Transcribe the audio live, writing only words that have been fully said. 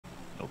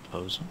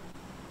Pose.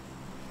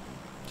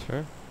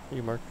 Sure.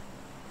 You mark.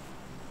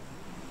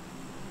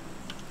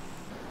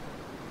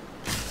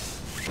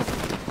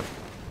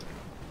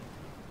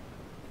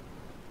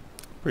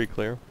 Pretty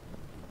clear.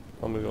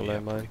 I'm gonna go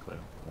land mine. Clear.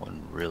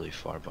 One really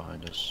far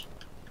behind us.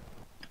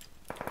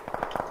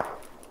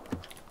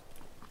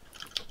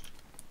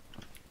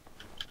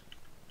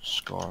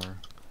 Scar.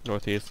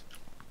 Northeast.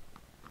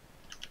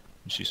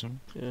 You see some?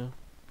 Yeah.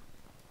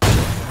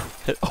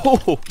 Hit.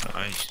 Oh!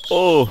 Nice.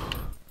 Oh!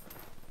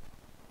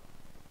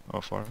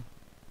 How far?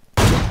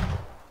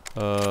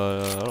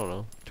 I don't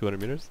know.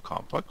 200 meters?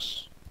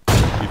 Complex?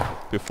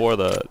 Before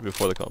the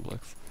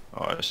complex.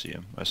 Oh, I see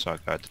him. I saw a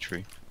guy at the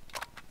tree.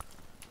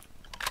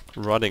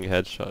 Running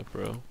headshot,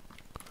 bro.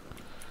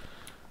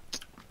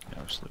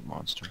 Absolute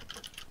monster.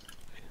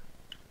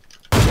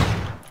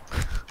 Am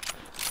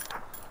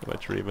I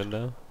dreaming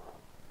now?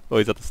 Oh,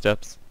 he's at the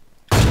steps.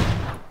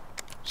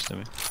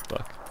 Stimmy.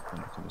 Fuck. I'm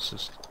not gonna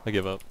assist. I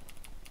give up.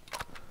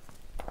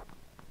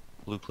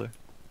 Blue clear.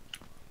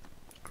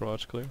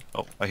 Garage clear.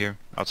 Oh, I hear him.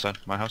 Outside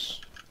my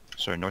house.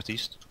 Sorry,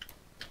 northeast.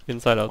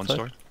 Inside, outside.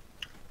 One story.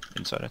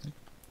 Inside, I think.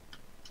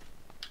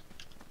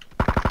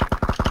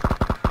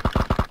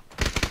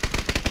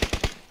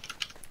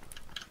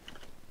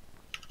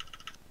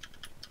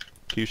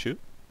 Can you shoot?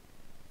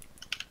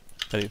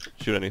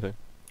 Shoot anything.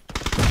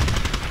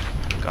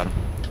 Got him.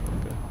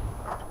 Okay.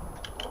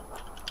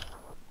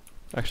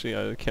 Actually,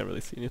 I can't really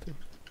see anything.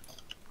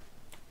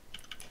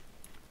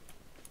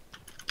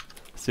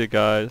 See a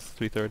guy,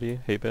 330,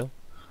 hay bale.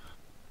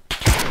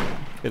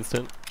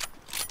 Instant.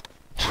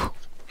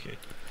 Okay.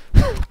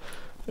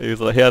 He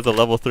has a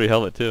level 3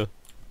 helmet too.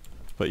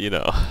 But you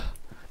know,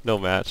 no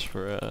match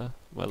for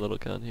my little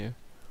gun here.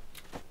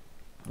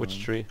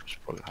 Which tree? He's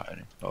probably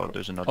hiding. Oh,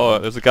 there's another Oh,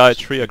 one. there's a guy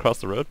tree across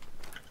the road.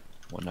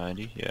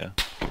 190, yeah.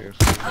 Here.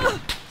 I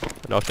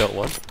knocked out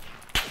one.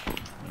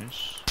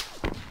 Nice.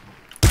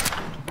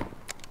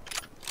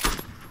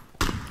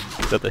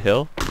 He's at the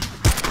hill.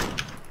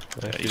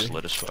 Yeah, he's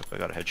lit as fuck. I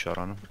got a headshot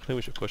on him. I think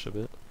we should push a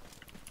bit.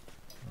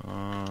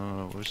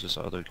 Where's this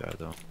other guy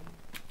though?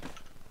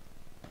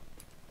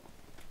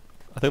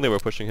 I think they were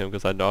pushing him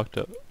because I knocked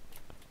out.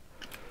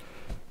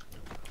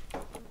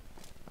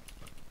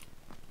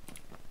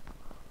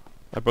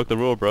 I broke the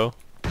rule, bro.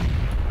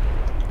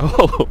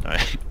 Oh!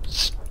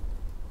 Nice.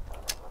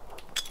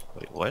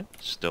 Wait, what?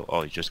 Still?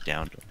 Oh, you just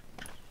downed him.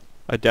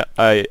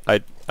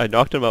 I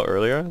knocked him out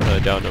earlier, and then I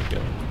downed him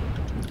again.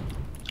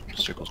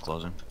 Circle's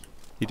closing.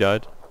 He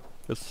died.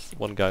 There's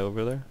one guy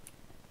over there.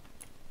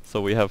 So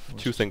we have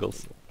two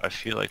singles. I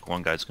feel like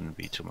one guy's gonna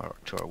be to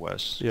our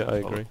west. Yeah,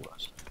 I Oh, agree.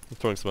 west. I'm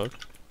throwing smoke.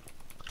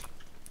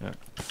 Yeah.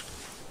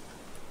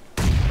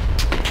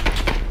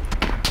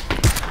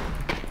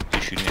 Is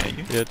he shooting at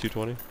you? Yeah,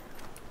 220.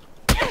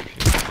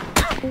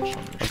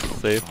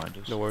 I'm Safe.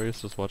 No worries,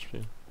 just watch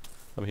me.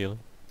 I'm healing.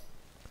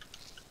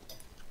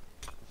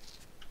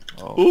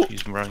 Oh, Ooh.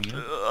 he's running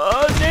in.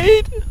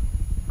 Nade!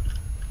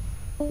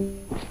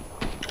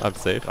 I'm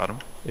safe. Got him.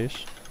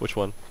 Ish. Which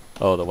one?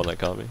 Oh, the one that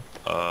got me.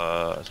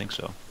 I think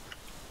so.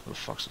 Who the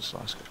fuck's this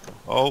last guy?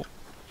 Oh!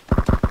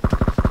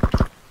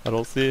 I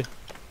don't see.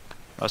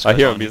 Last I guy's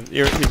hear on him.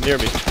 you. He's near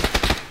me.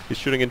 He's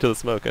shooting into the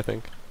smoke, I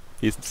think.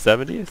 He's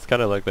 70? It's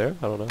kind of like there.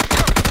 I don't know.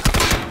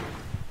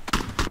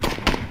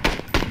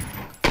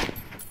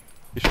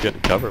 You should get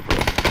in cover, bro.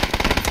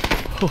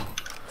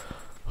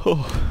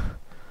 Oh.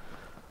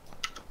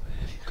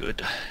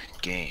 Good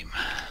game.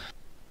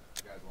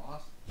 You guys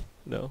lost?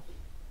 No.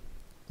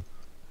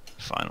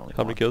 Finally.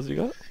 How many kills you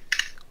got?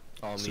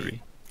 All me.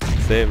 3.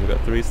 Same, we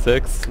got 3,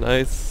 6.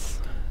 Nice.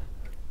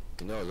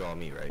 You know it's all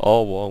me, right?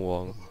 All Wong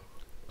Wong.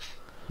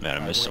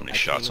 Man, I missed so many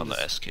shots on the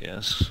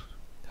SKS.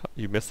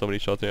 You missed so many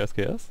shots in your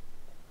SKS?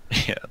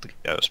 Yeah, the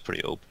guy was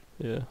pretty open.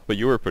 Yeah. But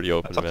you were pretty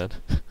open, man.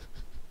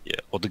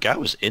 Yeah, well the guy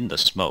was in the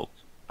smoke.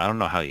 I don't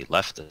know how he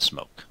left the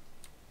smoke.